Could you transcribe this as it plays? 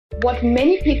What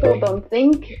many people don't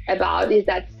think about is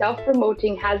that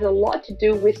self-promoting has a lot to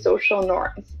do with social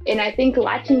norms. And I think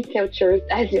Latin cultures,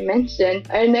 as you mentioned,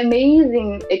 are an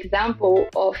amazing example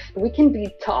of we can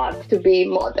be taught to be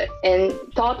modest and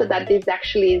taught that this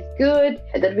actually is good,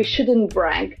 that we shouldn't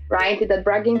brag, right? That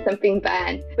bragging is something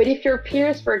bad. But if your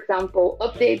peers, for example,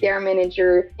 update their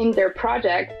manager in their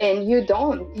project and you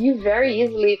don't, you very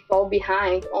easily fall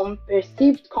behind on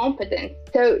perceived competence.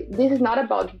 So this is not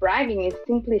about bragging, it's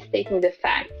simply stating the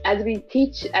fact. As we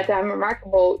teach at I'm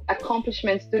Remarkable,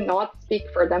 accomplishments do not speak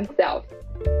for themselves.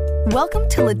 Welcome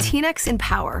to Latinx in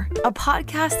Power, a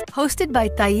podcast hosted by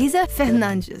Thaisa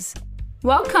Fernandes.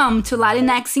 Welcome to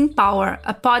Latinx in Power,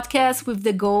 a podcast with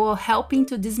the goal of helping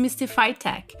to demystify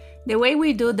tech. The way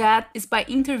we do that is by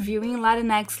interviewing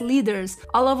Latinx leaders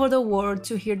all over the world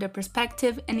to hear their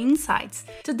perspective and insights.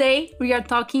 Today, we are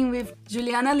talking with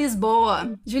Juliana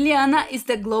Lisboa. Juliana is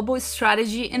the global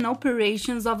strategy and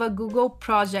operations of a Google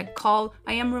project called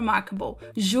I Am Remarkable.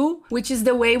 Ju, which is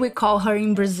the way we call her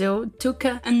in Brazil, took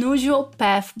an unusual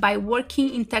path by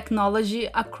working in technology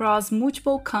across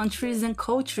multiple countries and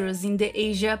cultures in the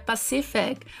Asia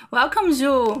Pacific. Welcome,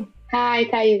 Ju. Hi,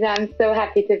 Thaisa. I'm so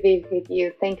happy to be with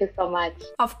you. Thank you so much.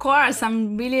 Of course,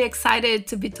 I'm really excited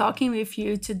to be talking with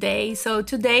you today. So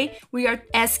today we are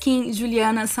asking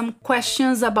Juliana some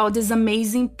questions about this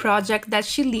amazing project that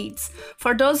she leads.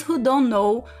 For those who don't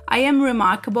know, I Am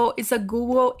Remarkable is a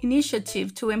Google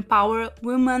initiative to empower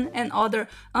women and other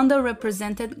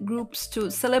underrepresented groups to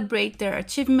celebrate their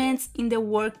achievements in the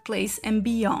workplace and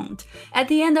beyond. At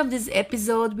the end of this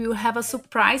episode, we will have a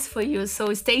surprise for you,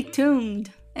 so stay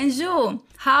tuned. And Ju,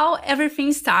 how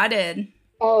everything started?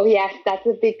 Oh, yes, that's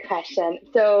a big question.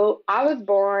 So I was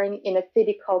born in a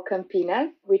city called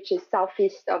Campinas, which is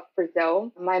southeast of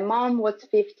Brazil. My mom was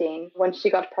 15 when she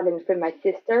got pregnant with my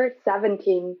sister,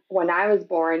 17 when I was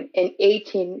born, and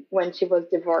 18 when she was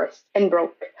divorced and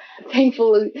broke.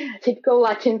 Thankfully, typical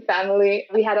Latin family,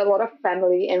 we had a lot of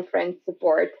family and friend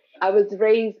support. I was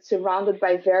raised surrounded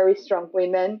by very strong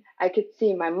women. I could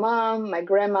see my mom, my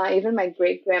grandma, even my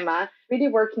great-grandma really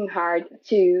working hard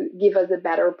to give us a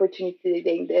better opportunity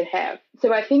than they have.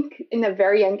 So I think in a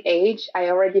very young age, I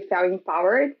already felt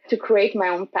empowered to create my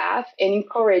own path and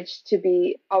encouraged to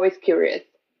be always curious.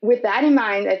 With that in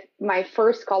mind, my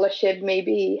first scholarship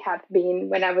maybe had been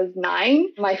when I was 9,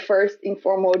 my first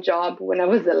informal job when I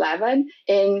was 11.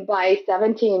 And by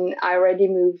 17, I already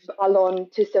moved alone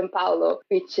to São Paulo,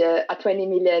 which a 20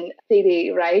 million city,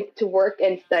 right, to work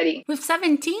and study. With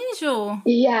 17, Ju?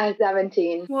 Yeah,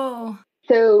 17. Whoa.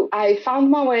 So I found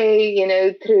my way,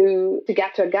 to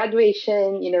get to a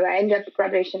graduation. I ended up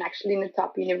graduation actually in a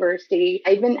top university.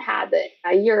 I even had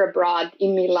a year abroad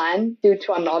in Milan due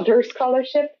to another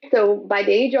scholarship. So by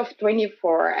the age of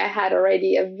 24, I had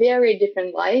already a very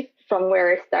different life from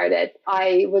where I started.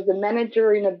 I was a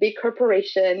manager in a big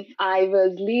corporation. I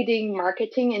was leading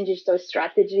marketing and digital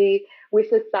strategy with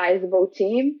a sizable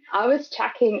team. I was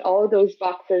checking all those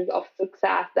boxes of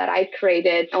success that I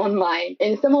created online.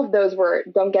 And some of those were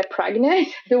don't get pregnant,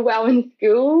 do well in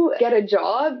school, get a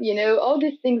job, all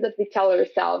these things that we tell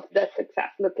ourselves that success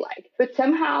look like. But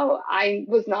somehow I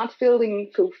was not feeling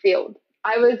fulfilled.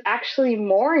 I was actually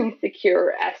more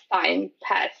insecure as time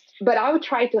passed. But I would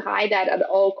try to hide that at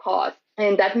all costs.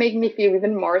 And that made me feel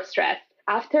even more stressed.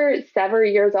 After several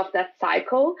years of that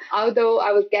cycle, although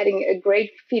I was getting a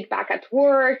great feedback at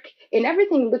work and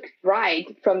everything looked right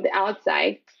from the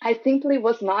outside, I simply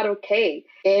was not okay.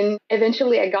 And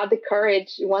eventually I got the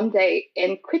courage one day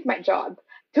and quit my job.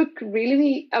 Took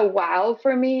really a while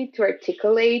for me to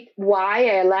articulate why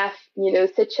I left,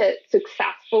 such a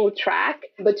successful track.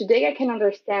 But today I can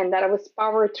understand that I was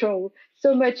powered through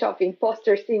so much of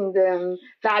imposter syndrome,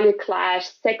 value clash,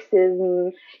 sexism.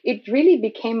 It really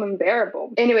became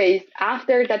unbearable. Anyways,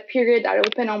 after that period, I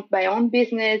opened up my own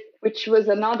business, which was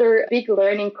another big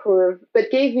learning curve, but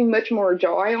gave me much more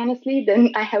joy, honestly,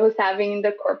 than I was having in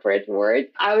the corporate world.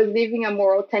 I was living a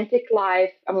more authentic life,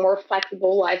 a more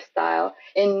flexible lifestyle,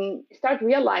 and start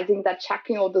realizing that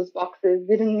checking all those boxes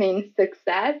didn't mean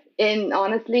success. And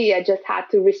honestly, I just had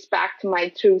to respect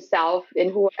my true self and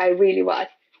who I really was.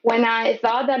 When I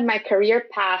thought that my career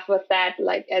path was set,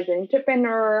 like as an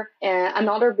entrepreneur,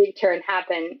 another big turn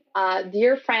happened. A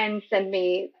dear friend sent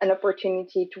me an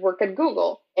opportunity to work at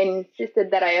Google and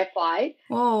insisted that I apply.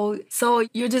 Oh, so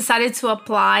you decided to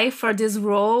apply for this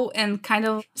role and kind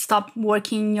of stop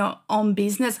working your own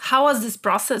business. How was this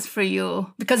process for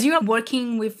you? Because you are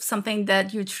working with something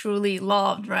that you truly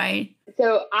loved, right?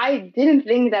 So I didn't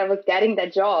think that I was getting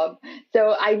that job. So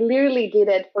I literally did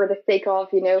it for the sake of,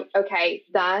 okay,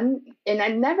 done. And I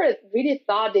never really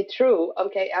thought it through.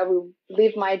 Okay, I will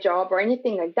leave my job or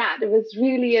anything like that. It was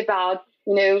really about,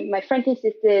 my friend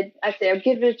insisted. I said, I'll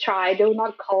give it a try. They will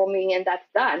not call me, and that's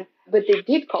done. But they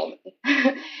did call me.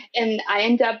 And I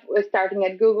ended up starting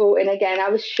at Google. And again, I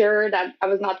was sure that I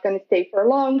was not going to stay for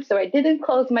long. So I didn't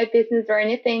close my business or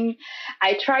anything.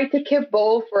 I tried to keep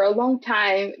both for a long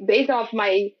time based off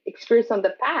my experience on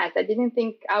the past. I didn't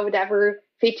think I would ever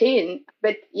fit in.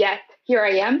 But yet, here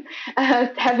I am,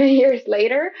 7 years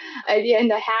later. At the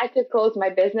end, I had to close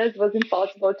my business. It was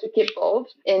impossible to keep both.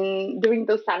 And during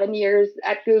those 7 years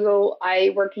at Google,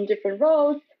 I worked in different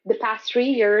roles. The past 3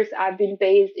 years, I've been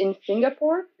based in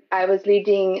Singapore. I was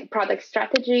leading product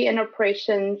strategy and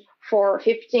operations for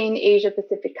 15 Asia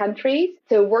Pacific countries.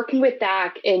 So working with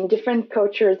DAC in different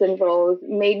cultures and roles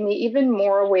made me even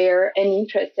more aware and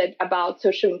interested about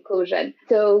social inclusion.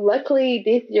 So luckily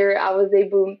this year I was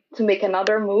able to make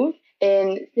another move.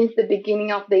 And since the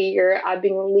beginning of the year, I've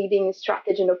been leading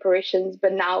strategy and operations,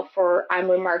 but now for I'm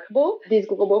Remarkable, this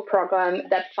global program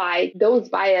that fights those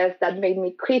bias that made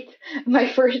me quit my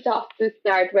first job to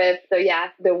start with. So yeah,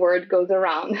 the word goes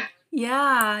around.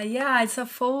 Yeah, it's a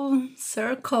full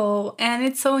circle. And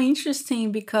it's so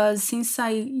interesting because since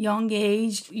a young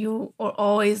age, you are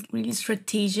always really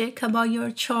strategic about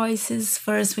your choices,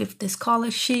 first with the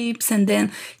scholarships and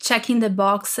then checking the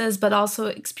boxes, but also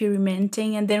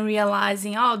experimenting and then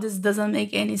realizing, oh, this doesn't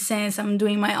make any sense. I'm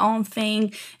doing my own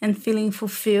thing and feeling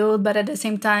fulfilled, but at the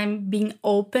same time being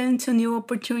open to new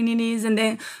opportunities. And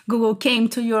then Google came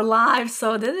to your life.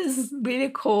 So that is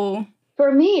really cool.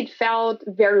 For me, it felt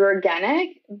very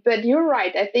organic, but you're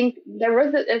right. I think there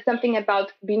was something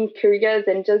about being curious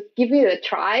and just giving it a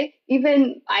try.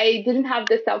 Even I didn't have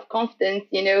the self-confidence,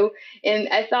 and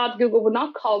I thought Google would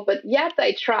not call, but yet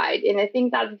I tried. And I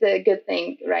think that's a good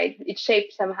thing, right? It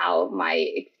shaped somehow my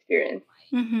experience.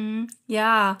 Mm-hmm.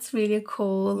 Yeah, it's really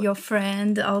cool. Your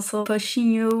friend also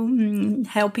pushing you,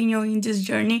 helping you in this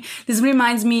journey. This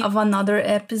reminds me of another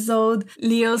episode.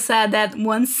 Leo said that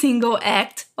one single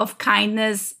act of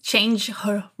kindness changed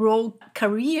her whole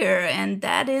career, and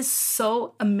that is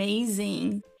so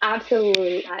amazing.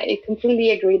 Absolutely. I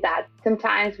completely agree that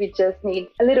sometimes we just need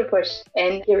a little push,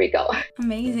 and here we go.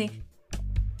 Amazing.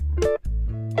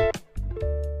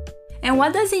 And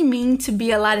what does it mean to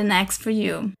be a Latinx for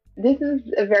you? This is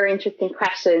a very interesting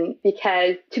question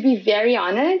because, to be very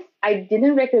honest, I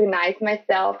didn't recognize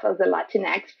myself as a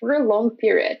Latinx for a long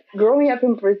period. Growing up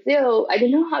in Brazil, I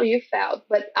don't know how you felt,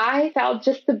 but I felt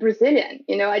just a Brazilian.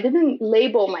 I didn't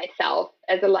label myself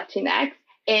as a Latinx.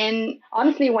 And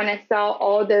honestly, when I saw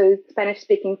all those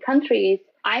Spanish-speaking countries,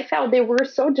 I felt they were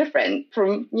so different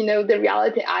from, the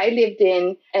reality I lived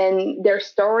in and their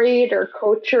story, their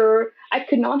culture. I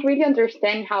could not really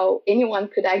understand how anyone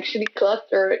could actually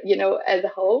cluster, as a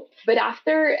whole. But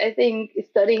after, I think,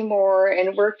 studying more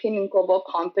and working in global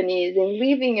companies and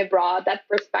living abroad, that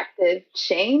perspective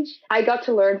changed. I got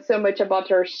to learn so much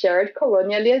about our shared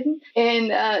colonialism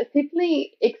and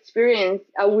simply experience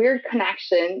a weird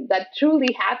connection that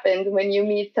truly happens when you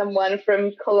meet someone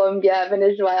from Colombia,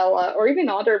 Venezuela, or even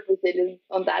other Brazilians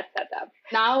on that setup.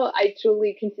 Now I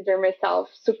truly consider myself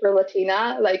super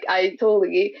Latina. Like I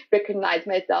totally recognize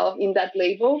myself in that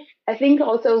label. I think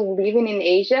also living in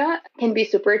Asia can be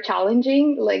super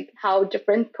challenging, like how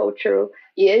different culture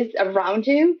is around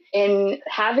you. And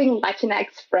having Latinx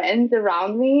friends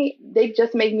around me, they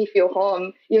just make me feel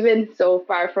home, even so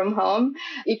far from home.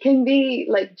 It can be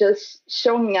like just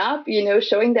showing up,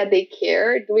 showing that they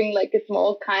care, doing like a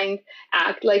small kind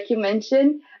act, like you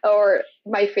mentioned, or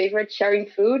my favorite, sharing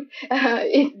food.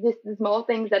 It's just the small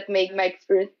things that make my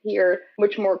experience here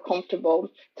much more comfortable.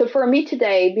 So for me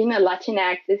today, being a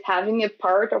Latinx is having a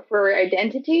part of our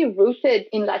identity rooted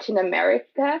in Latin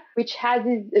America, which has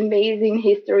this amazing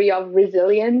history of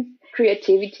resilience,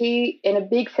 creativity, and a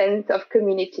big sense of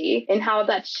community and how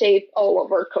that shaped all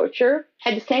of our culture.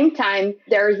 At the same time,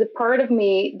 there is a part of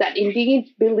me that indeed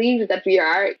believes that we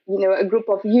are, a group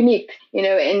of unique,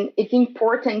 and it's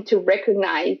important to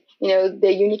recognize,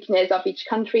 the uniqueness of each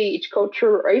country, each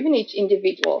culture, or even each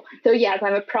individual. So yes,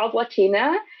 I'm a proud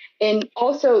Latina. And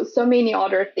also so many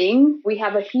other things. We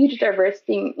have a huge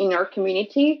diversity in our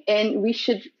community, and we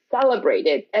should celebrate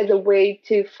it as a way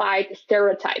to fight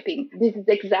stereotyping. This is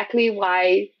exactly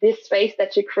why this space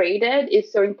that you created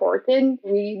is so important.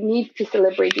 We need to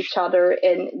celebrate each other,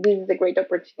 and this is a great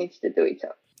opportunity to do it so.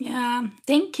 Yeah,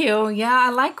 thank you. Yeah, I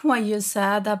like what you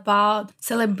said about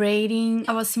celebrating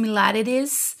our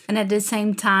similarities and at the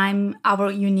same time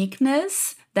our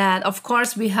uniqueness. that, of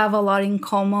course, we have a lot in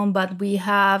common, but we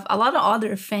have a lot of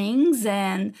other things.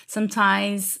 And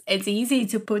sometimes it's easy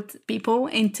to put people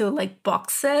into like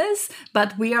boxes,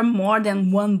 but we are more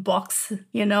than one box.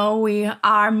 You know, we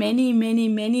are many, many,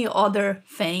 many other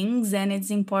things. And it's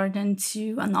important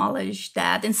to acknowledge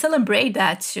that and celebrate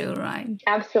that too, right?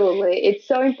 Absolutely. It's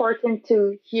so important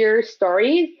to hear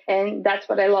stories. And that's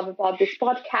what I love about this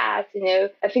podcast.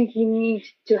 I think we need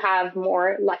to have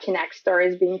more Latinx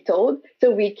stories being told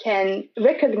so we can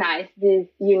recognize this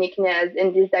uniqueness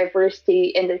and this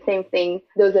diversity and the same thing,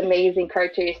 those amazing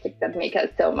characteristics that make us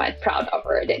so much proud of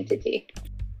our identity.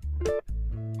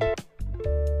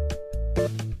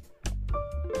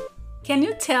 Can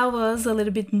you tell us a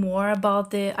little bit more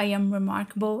about the I Am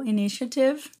Remarkable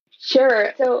initiative?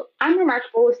 Sure. So I'm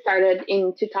Remarkable started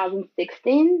in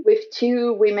 2016 with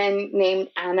two women named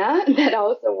Anna that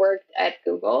also worked at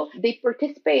Google. They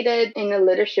participated in a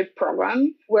leadership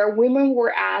program where women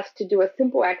were asked to do a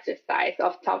simple exercise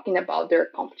of talking about their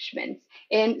accomplishments.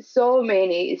 And so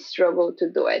many struggled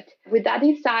to do it. With that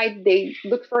insight, they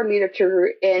looked for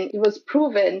literature and it was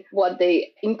proven what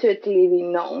they intuitively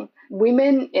know.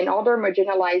 Women and other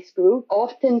marginalized groups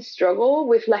often struggle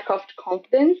with lack of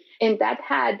confidence, and that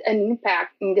had an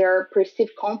impact in their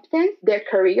perceived competence, their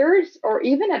careers, or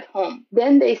even at home.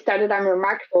 Then they started I'm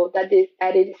Remarkable, that is,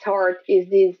 at its heart is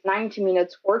this 90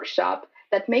 minutes workshop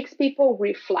that makes people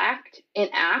reflect and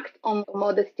act on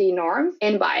modesty norms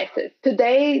and biases.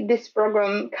 Today, this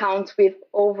program counts with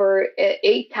over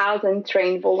 8,000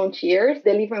 trained volunteers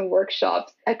delivering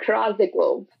workshops across the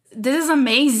globe. This is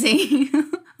amazing.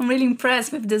 I'm really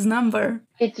impressed with this number.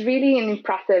 It's really an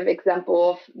impressive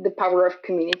example of the power of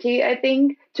community, I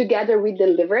think. Together, we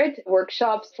delivered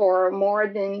workshops for more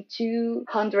than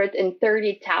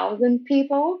 230,000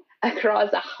 people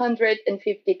across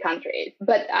 150 countries.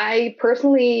 But I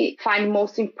personally find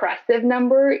most impressive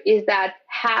number is that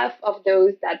half of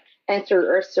those that answered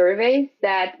our surveys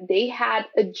that they had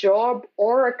a job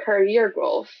or a career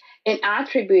growth, an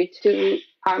attribute to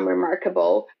I'm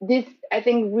Remarkable. This, I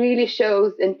think, really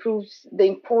shows and proves the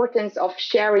importance of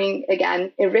sharing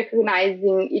again and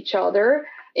recognizing each other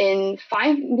and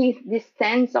finding this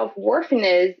sense of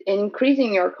worthiness and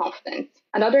increasing your confidence.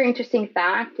 Another interesting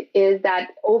fact is that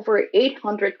over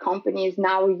 800 companies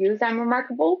now use I'm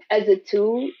Remarkable as a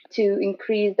tool to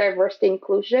increase diversity and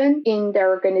inclusion in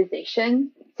their organization.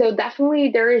 So definitely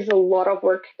there is a lot of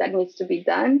work that needs to be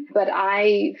done, but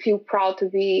I feel proud to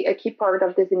be a key part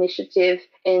of this initiative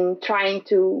in trying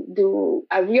to do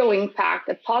a real impact,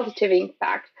 a positive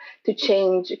impact to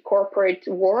change corporate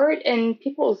world and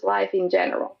people's life in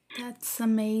general. That's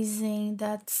amazing.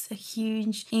 That's a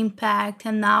huge impact.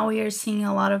 And now we are seeing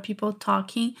a lot of people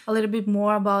talking a little bit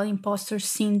more about imposter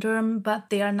syndrome, but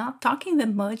they are not talking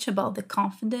that much about the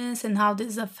confidence and how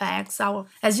this affects our,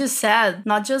 as you said,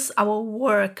 not just our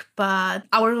work, but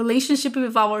our relationship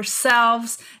with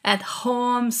ourselves at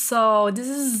home. So this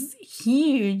is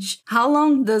huge. How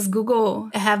long does Google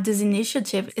have this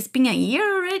initiative? It's been a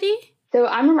year already? So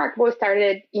I'm Remarkable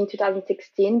started in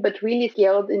 2016, but really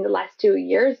scaled in the last 2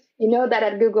 years. You know that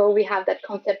at Google, we have that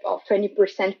concept of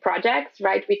 20% projects,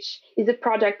 right? Which is a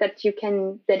project that you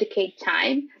can dedicate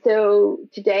time. So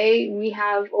today we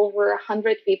have over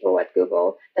 100 people at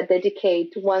Google that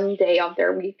dedicate 1 day of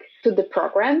their week to the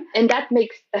program. And that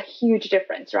makes a huge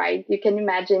difference, right? You can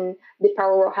imagine the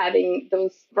power of having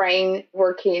those brain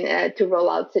working to roll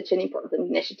out such an important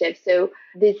initiative. So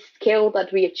this scale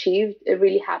that we achieved, it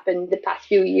really happened the past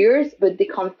few years, but the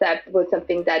concept was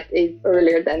something that is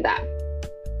earlier than that.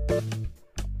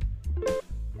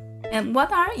 And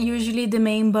what are usually the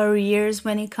main barriers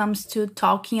when it comes to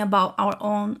talking about our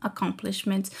own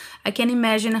accomplishments? I can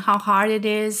imagine how hard it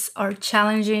is or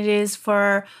challenging it is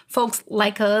for folks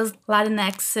like us,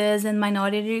 Latinxes and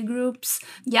minority groups.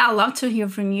 Yeah, I'd love to hear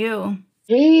from you.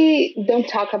 We don't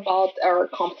talk about our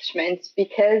accomplishments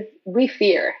because we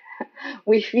fear.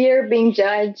 We fear being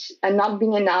judged and not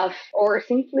being enough or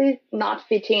simply not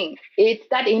fitting. It's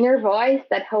that inner voice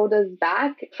that holds us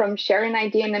back from sharing an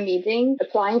idea in a meeting,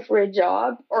 applying for a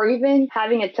job, or even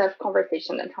having a tough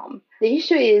conversation at home. The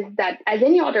issue is that as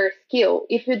any other skill,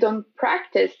 if you don't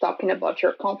practice talking about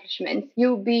your accomplishments,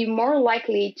 you'll be more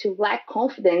likely to lack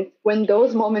confidence when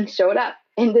those moments showed up.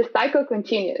 And the cycle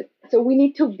continues. So we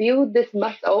need to build this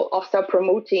muscle of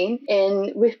self-promoting,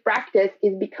 and with practice,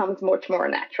 it becomes much more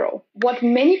natural. What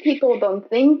many people don't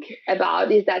think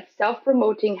about is that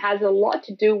self-promoting has a lot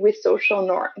to do with social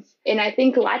norms. And I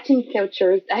think Latin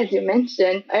cultures, as you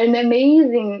mentioned, are an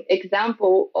amazing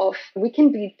example of we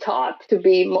can be taught to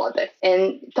be modest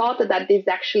and taught that this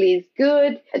actually is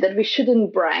good, that we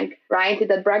shouldn't brag, right?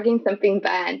 That bragging is something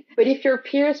bad. But if your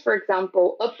peers, for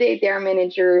example, update their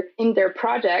manager in their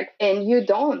project and you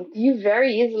don't, you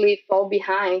very easily fall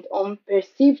behind on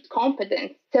perceived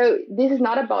competence. So this is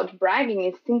not about bragging,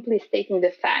 it's simply stating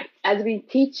the facts. As we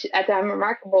teach at I'm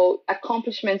Remarkable,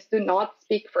 accomplishments do not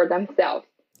speak for themselves.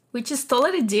 Which is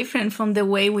totally different from the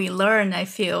way we learn, I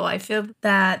feel. I feel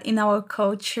that in our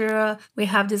culture, we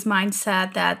have this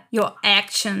mindset that your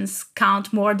actions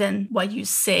count more than what you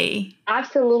say.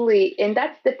 Absolutely. And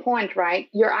that's the point, right?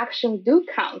 Your actions do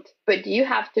count, but you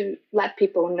have to let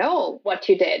people know what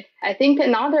you did. I think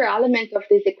another element of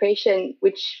this equation,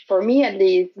 which for me at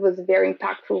least was very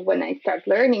impactful when I started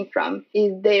learning from,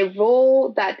 is the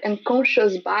role that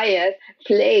unconscious bias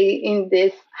play in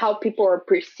this, how people are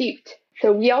perceived.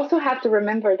 So we also have to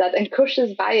remember that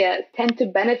unconscious bias tend to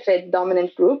benefit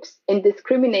dominant groups and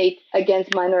discriminate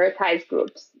against minoritized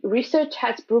groups. Research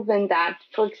has proven that,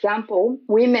 for example,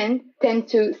 women tend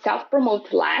to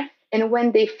self-promote less, and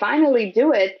when they finally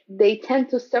do it, they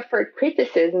tend to suffer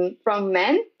criticism from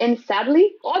men and,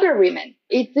 sadly, other women.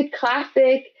 It's a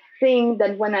classic thing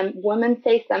that when a woman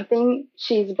says something,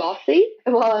 she's bossy,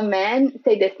 while a man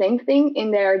say the same thing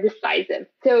and they're decisive.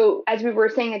 So as we were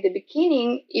saying at the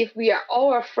beginning, if we are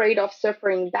all afraid of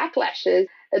suffering backlashes,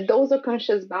 those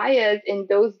unconscious bias and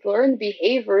those learned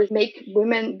behaviors make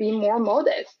women be more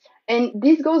modest. And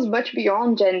this goes much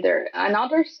beyond gender.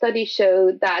 Another study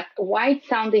showed that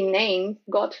white-sounding names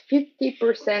got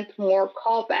 50% more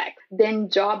callbacks than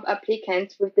job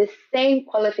applicants with the same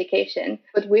qualification,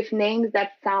 but with names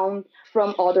that sound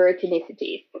from other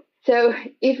ethnicities. So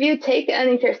if you take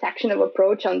an intersectional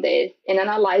approach on this and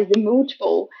analyze the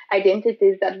multiple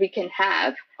identities that we can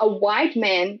have, a white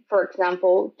man, for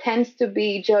example, tends to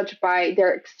be judged by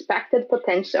their expected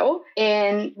potential,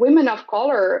 and women of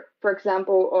color, for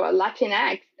example, or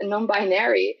Latinx,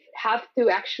 non-binary, have to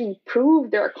actually prove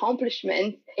their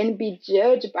accomplishments and be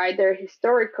judged by their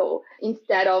historical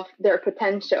instead of their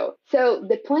potential. So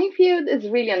the playing field is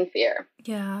really unfair.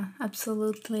 Yeah,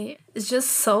 absolutely. It's just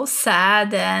so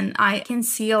sad, and I can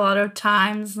see a lot of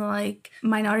times like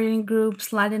minority groups,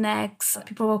 Latinx,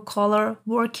 people of color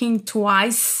working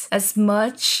twice as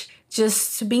much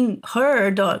just being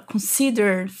heard or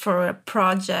considered for a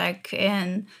project,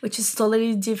 and which is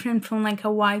totally different from like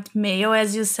a white male.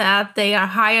 As you said, they are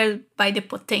hired by the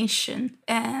potential,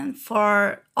 and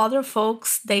for other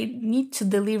folks they need to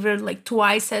deliver like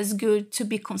twice as good to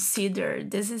be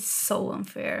considered. This is so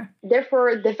unfair.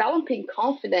 Therefore, developing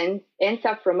confidence and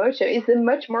self-promotion is a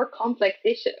much more complex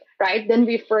issue, right, than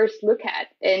we first look at.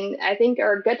 And I think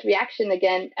our gut reaction,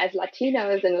 again, as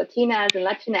Latinos and Latinas and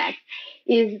Latinx,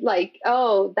 is like,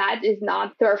 oh, that is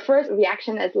not. So our first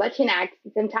reaction as Latinx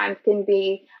sometimes can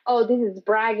be, oh, this is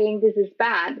bragging, this is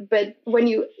bad. But when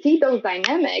you see those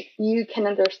dynamics, you can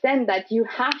understand that you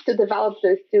have to develop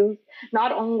those tools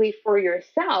not only for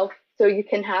yourself, so you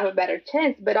can have a better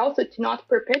chance, but also to not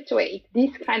perpetuate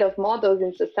these kind of models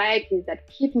in societies that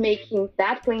keep making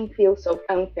that playing field so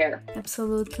unfair.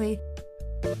 Absolutely.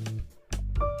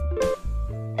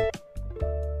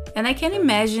 And I can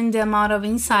imagine the amount of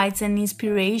insights and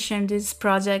inspiration this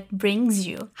project brings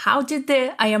you. How did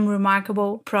the I Am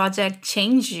Remarkable project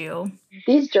change you?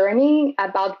 This journey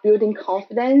about building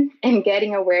confidence and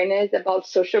getting awareness about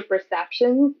social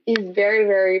perceptions is very,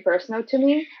 very personal to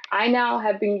me. I now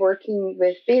have been working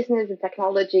with business and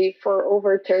technology for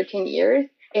over 13 years.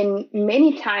 And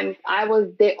many times I was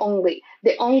the only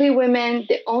women,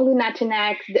 the only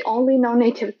Latinx, the only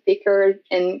non-native speakers,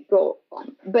 and go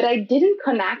on. But I didn't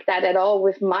connect that at all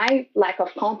with my lack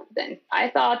of confidence.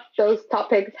 I thought those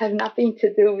topics have nothing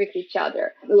to do with each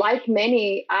other. Like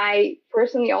many, I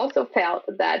personally also felt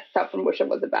that self-promotion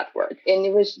was a bad word, and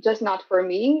it was just not for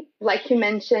me. Like you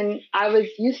mentioned, I was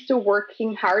used to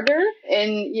working harder,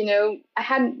 and I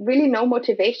had really no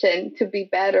motivation to be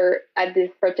better at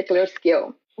this particular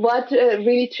skill. What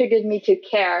really triggered me to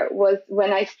care was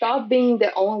when I stopped being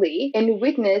the only and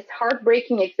witnessed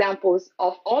heartbreaking examples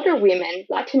of other women,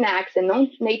 Latinx and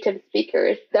non-native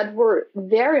speakers that were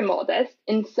very modest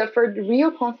and suffered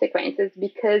real consequences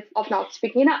because of not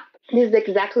speaking up. This is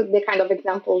exactly the kind of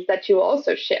examples that you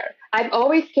also share. I've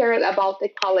always cared about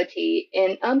equality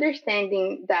and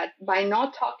understanding that by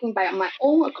not talking about my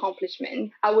own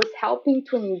accomplishment, I was helping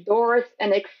to endorse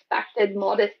an expected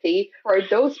modesty for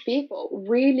those people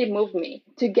really moved me.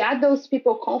 To get those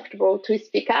people comfortable to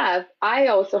speak up, I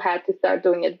also had to start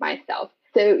doing it myself.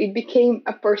 So it became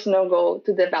a personal goal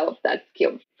to develop that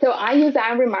skill. So I use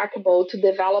I'm Remarkable to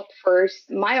develop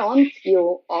first my own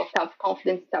skill of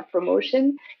self-confidence,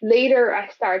 self-promotion. Later, I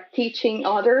start teaching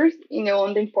others,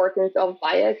 on the importance of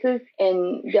biases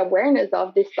and the awareness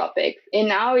of these topics. And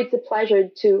now it's a pleasure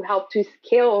to help to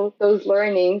scale those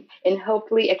learnings and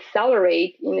hopefully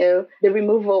accelerate, the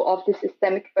removal of the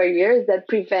systemic barriers that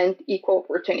prevent equal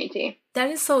opportunity. That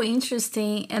is so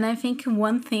interesting. And I think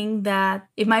one thing that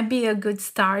it might be a good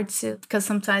start to, because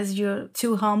sometimes you're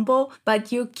too humble,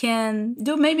 but you can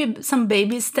do maybe some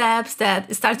baby steps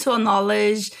that start to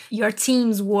acknowledge your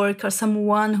team's work or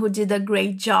someone who did a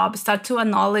great job. Start to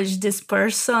acknowledge this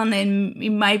person, and it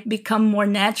might become more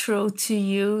natural to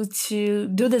you to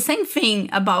do the same thing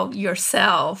about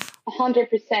yourself.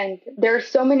 100%. There are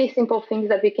so many simple things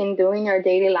that we can do in our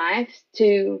daily lives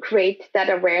to create that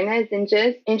awareness and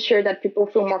just ensure that people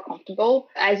feel more comfortable.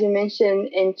 As you mentioned,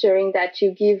 ensuring that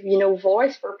you give,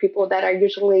 voice for people that are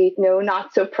usually,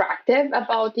 not so proactive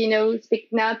about,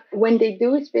 speaking up. When they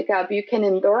do speak up, you can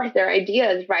endorse their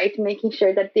ideas, right? Making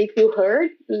sure that they feel heard,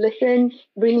 listen,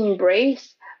 really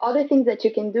embrace. Other things that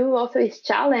you can do also is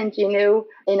challenge,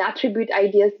 and attribute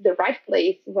ideas to the right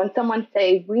place. When someone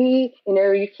say we,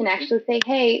 you can actually say,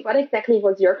 hey, what exactly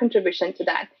was your contribution to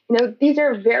that? These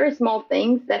are very small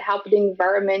things that help the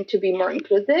environment to be more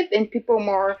inclusive and people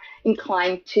more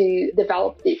inclined to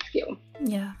develop this skill.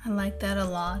 Yeah, I like that a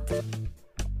lot.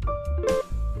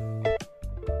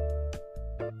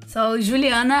 So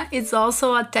Juliana is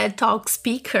also a TED Talk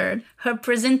speaker. Her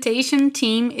presentation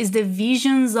theme is the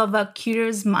Visions of a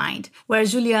Curious Mind, where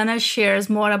Juliana shares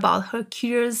more about her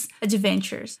curious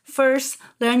adventures. First,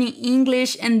 learning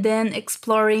English and then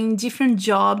exploring different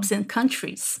jobs and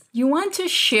countries. You want to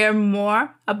share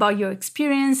more about your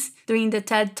experience during the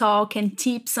TED Talk and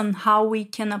tips on how we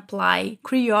can apply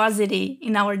curiosity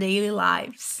in our daily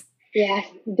lives. Yes,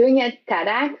 doing a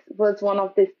TEDx was one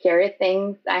of the scary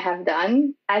things I have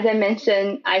done. As I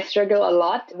mentioned, I struggle a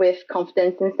lot with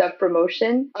confidence and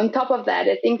self-promotion. On top of that,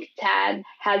 I think TED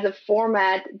has a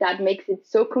format that makes it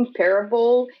so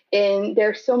comparable, and there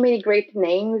are so many great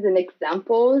names and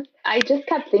examples. I just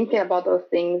kept thinking about those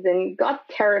things and got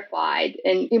terrified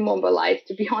and immobilized,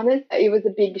 to be honest. It was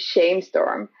a big shame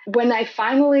storm. When I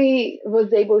finally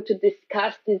was able to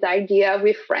discuss this idea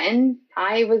with friends,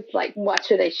 I was like, what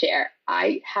should I share?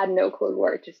 I had no clue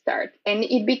where to start. And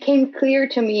it became clear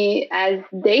to me as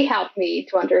they helped me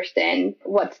to understand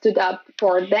what stood up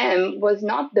for them was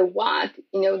not the what,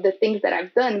 the things that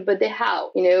I've done, but the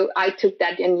how. I took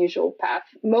that unusual path.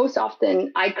 Most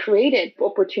often, I created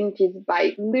opportunities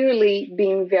by literally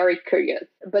being very curious.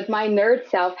 But my nerd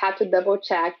self had to double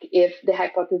check if the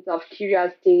hypothesis of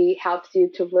curiosity helps you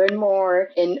to learn more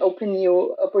and open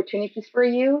new opportunities for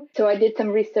you. So I did some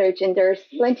research, and there's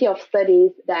plenty of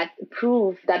studies that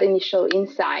prove that initial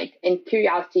insight, and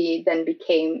curiosity then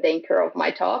became the anchor of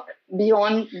my talk.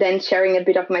 Beyond then sharing a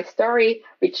bit of my story,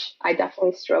 which I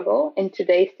definitely struggle, and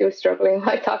today still struggling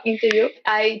while talking to you,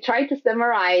 I tried to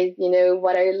summarize,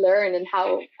 what I learned and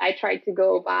how I tried to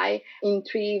go by in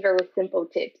 3 very simple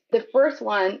tips. The first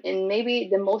one, and maybe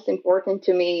the most important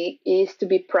to me, is to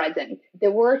be present.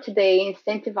 The world today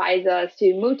incentivizes us to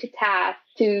multitask,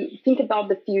 to think about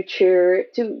the future,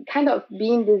 to kind of be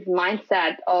in this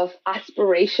mindset of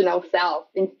aspirational self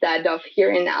instead of here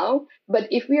and now. But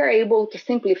if we are able to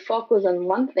simply focus on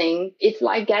one thing, it's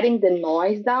like getting the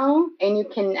noise down, and you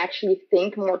can actually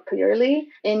think more clearly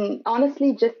and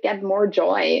honestly just get more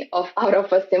joy out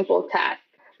of a simple task.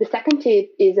 The second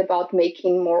tip is about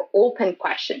making more open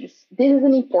questions. This is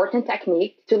an important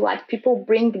technique to let people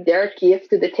bring their gifts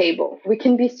to the table. We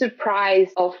can be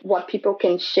surprised of what people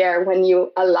can share when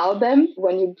you allow them,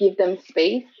 when you give them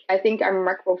space. I think I'm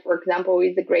Remarkable, for example,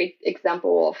 is a great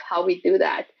example of how we do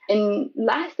that. And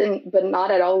last but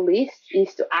not at all least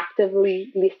is to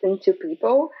actively listen to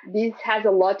people. This has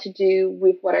a lot to do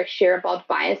with what I share about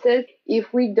biases.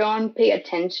 If we don't pay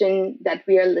attention that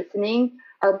we are listening,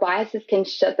 our biases can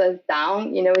shut us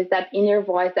down. It's that inner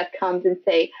voice that comes and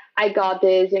say, I got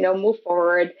this, move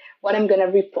forward, what I'm going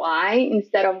to reply,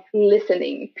 instead of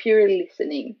purely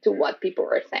listening to what people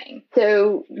are saying.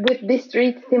 So with these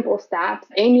 3 simple steps,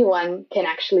 anyone can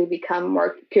actually become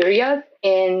more curious.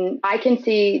 And I can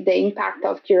see the impact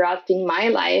of curiosity in my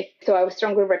life. So I would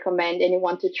strongly recommend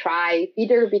anyone to try,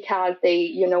 either because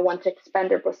they, want to expand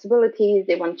their possibilities,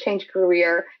 they want to change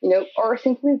career, or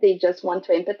simply they just want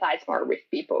to empathize more with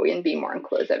people and be more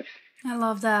inclusive. I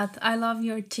love that. I love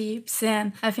your tips.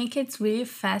 And I think it's really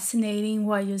fascinating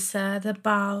what you said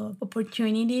about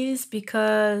opportunities,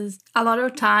 because a lot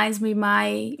of times we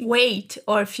might wait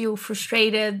or feel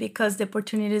frustrated because the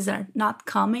opportunities are not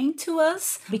coming to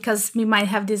us, because we might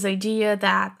have this idea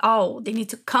that, they need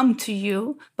to come to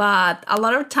you. But a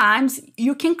lot of times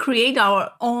you can create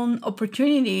our own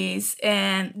opportunities.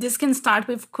 And this can start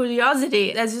with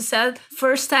curiosity. As you said,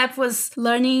 first step was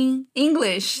learning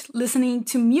English, listening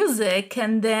to music.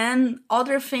 And then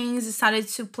other things started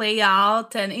to play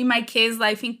out. And in my case,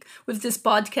 I think with this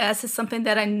podcast, it's something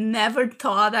that I never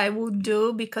thought I would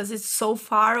do because it's so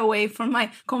far away from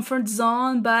my comfort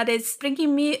zone. But it's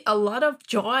bringing me a lot of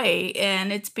joy,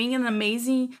 and it's been an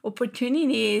amazing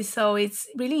opportunity. So it's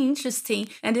really interesting.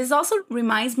 And this also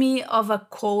reminds me of a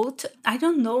quote. I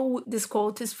don't know who this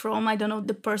quote is from. I don't know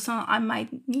the person. I might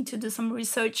need to do some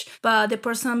research. But the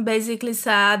person basically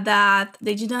said that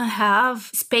they didn't have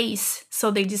space, so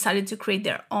they decided to create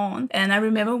their own. And I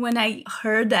remember when I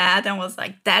heard that, I was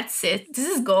like, that's it. This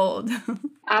is gold.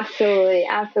 Absolutely.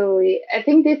 Absolutely. I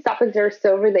think these topics are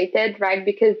so related, right?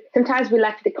 Because sometimes we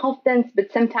lack the confidence,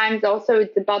 but sometimes also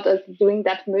it's about us doing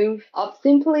that move of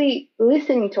simply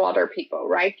listening to other people,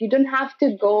 right? You don't have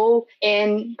to go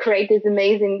and create this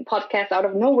amazing podcast out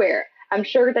of nowhere. I'm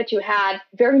sure that you had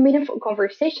very meaningful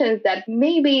conversations that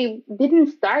maybe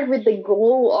didn't start with the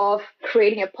goal of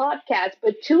creating a podcast,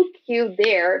 but took you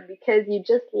there because you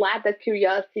just let that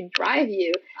curiosity drive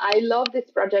you. I love this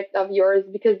project of yours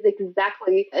because it's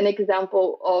exactly an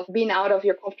example of being out of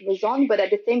your comfortable zone, but at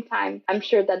the same time, I'm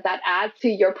sure that adds to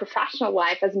your professional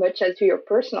life as much as to your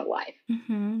personal life.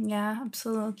 Mm-hmm. Yeah,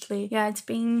 absolutely. Yeah, it's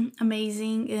been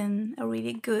amazing and a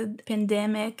really good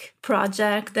pandemic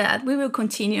project that we will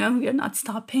continue. We are not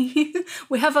stopping.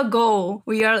 We have a goal.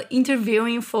 We are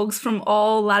interviewing folks from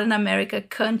all Latin America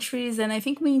countries, and I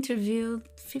think we interviewed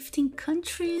 15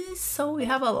 countries, so we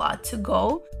have a lot to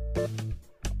go.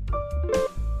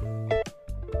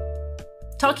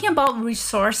 Talking about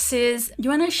resources,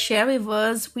 you want to share with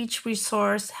us which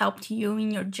resource helped you in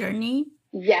your journey?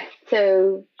 Yes,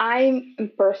 so I'm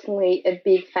personally a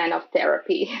big fan of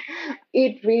therapy.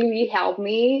 It really helped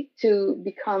me to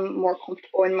become more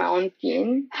comfortable in my own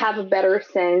skin, have a better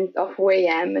sense of who I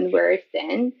am and where I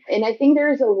stand. And I think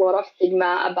there's a lot of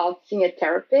stigma about seeing a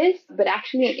therapist, but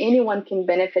actually anyone can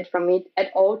benefit from it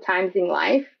at all times in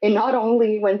life, and not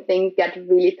only when things get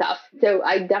really tough. So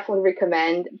I definitely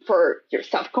recommend for your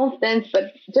self-confidence,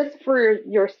 but just for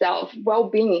yourself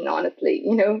well-being, honestly,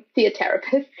 see a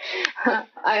therapist.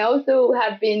 I also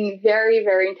have been very,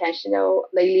 very intentional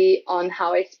lately on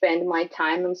how I spend my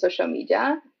time on social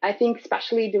media. I think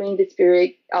especially during this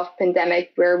period of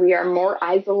pandemic where we are more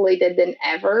isolated than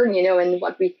ever, and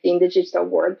what we see in the digital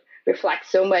world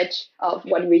reflects so much of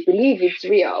what we believe is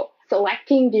real.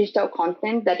 Selecting digital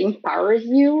content that empowers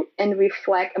you and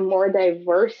reflect a more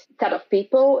diverse set of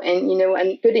people and,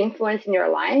 and good influence in your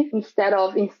life, instead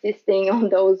of insisting on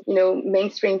those,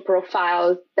 mainstream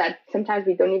profiles that sometimes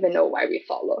we don't even know why we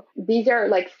follow. These are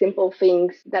like simple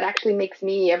things that actually makes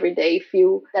me every day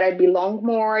feel that I belong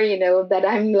more, that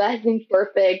I'm less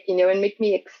imperfect, and make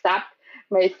me accept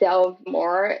myself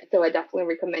more. So I definitely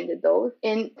recommended those.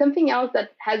 And something else that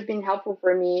has been helpful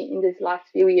for me in these last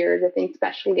few years, I think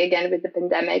especially again with the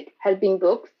pandemic, has been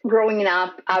books. Growing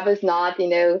up, I was not,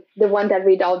 the one that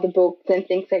read all the books and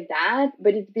things like that.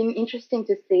 But it's been interesting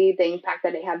to see the impact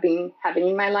that they have been having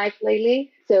in my life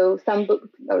lately. So some books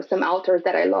or some authors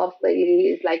that I love lately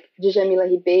is like Djamila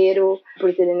Ribeiro,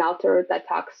 Brazilian author that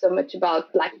talks so much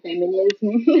about Black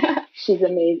feminism. She's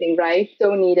amazing, right?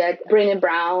 So needed. Brené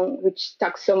Brown, which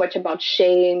talks so much about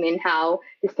shame and how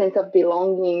the sense of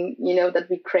belonging, that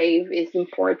we crave is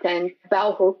important.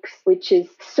 Bell Hooks, which is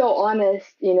so honest,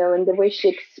 in the way she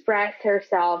expressed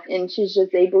herself, and she's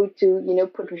just able to,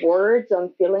 put words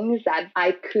on feelings that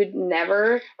I could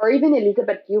never. Or even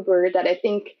Elizabeth Gilbert, that I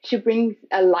think she brings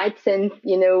a a light sense,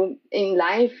 in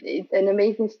life. It's an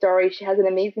amazing story. She has an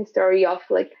amazing story of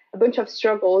like a bunch of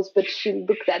struggles, but she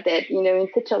looks at it, in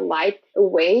such a light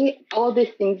way. All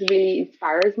these things really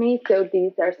inspires me. So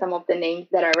these are some of the names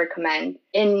that I recommend.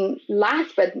 And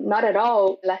last but not at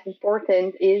all less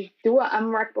important is do an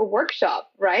Unremarkable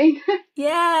workshop, right?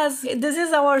 Yes, this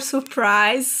is our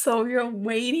surprise. So you're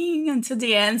waiting until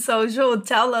the end. So Ju,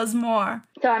 tell us more.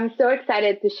 So I'm so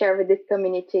excited to share with this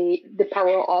community the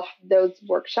power of those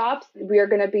workshops. We are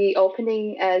going to be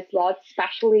opening slots,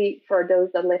 especially for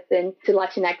those that listen to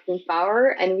Latinx in Power.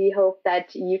 And we hope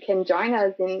that you can join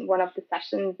us in one of the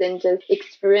sessions and just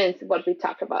experience what we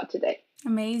talked about today.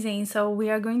 Amazing. So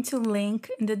we are going to link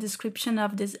in the description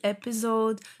of this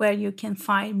episode where you can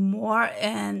find more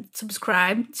and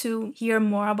subscribe to hear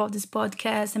more about this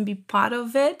podcast and be part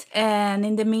of it. And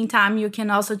in the meantime, you can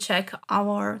also check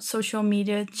our social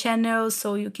media channels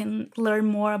so you can learn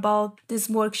more about this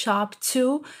workshop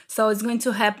too. So it's going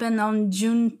to happen on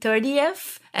June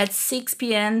 30th at 6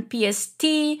 p.m. PST,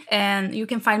 and you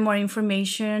can find more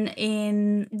information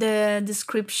in the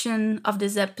description of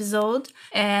this episode.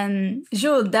 And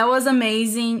Ju, that was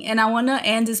amazing, and I want to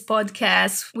end this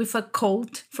podcast with a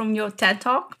quote from your TED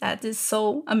Talk that is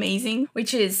so amazing,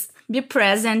 which is: be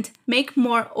present, make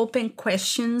more open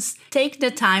questions, take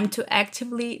the time to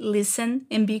actively listen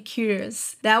and be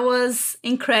curious. That was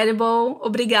incredible.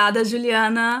 Obrigada,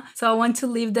 Juliana. So I want to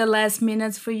leave the last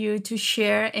minutes for you to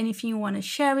share anything you want to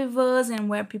share with us and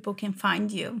where people can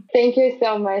find you. Thank you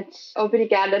so much.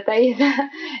 Obrigada, Thaisa.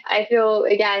 I feel,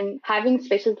 again, having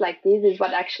spaces like this is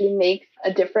what actually makes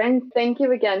a difference. Thank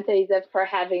you again, Thaisa, for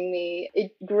having me.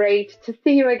 It's great to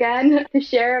see you again, to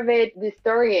share a bit the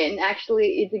story. And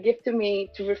actually, it's a gift to me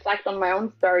to reflect on my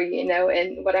own story,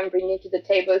 and what I'm bringing to the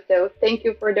table. So thank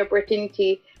you for the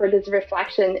opportunity for this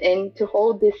reflection and to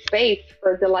hold this space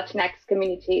for the Latinx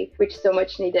community, which is so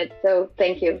much needed. So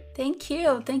thank you. Thank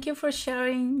you. Thank you for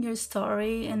sharing your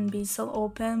story and be so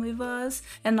open with us.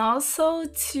 And also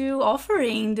to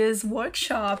offering this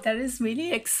workshop that is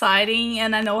really exciting.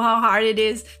 And I know how hard it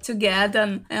is to get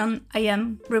an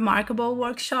Unremarkable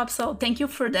workshop. So thank you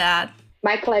for that.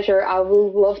 My pleasure. I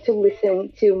will love to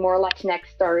listen to more Latinx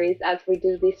stories as we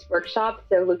do this workshop.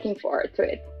 So looking forward to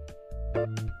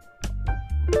it.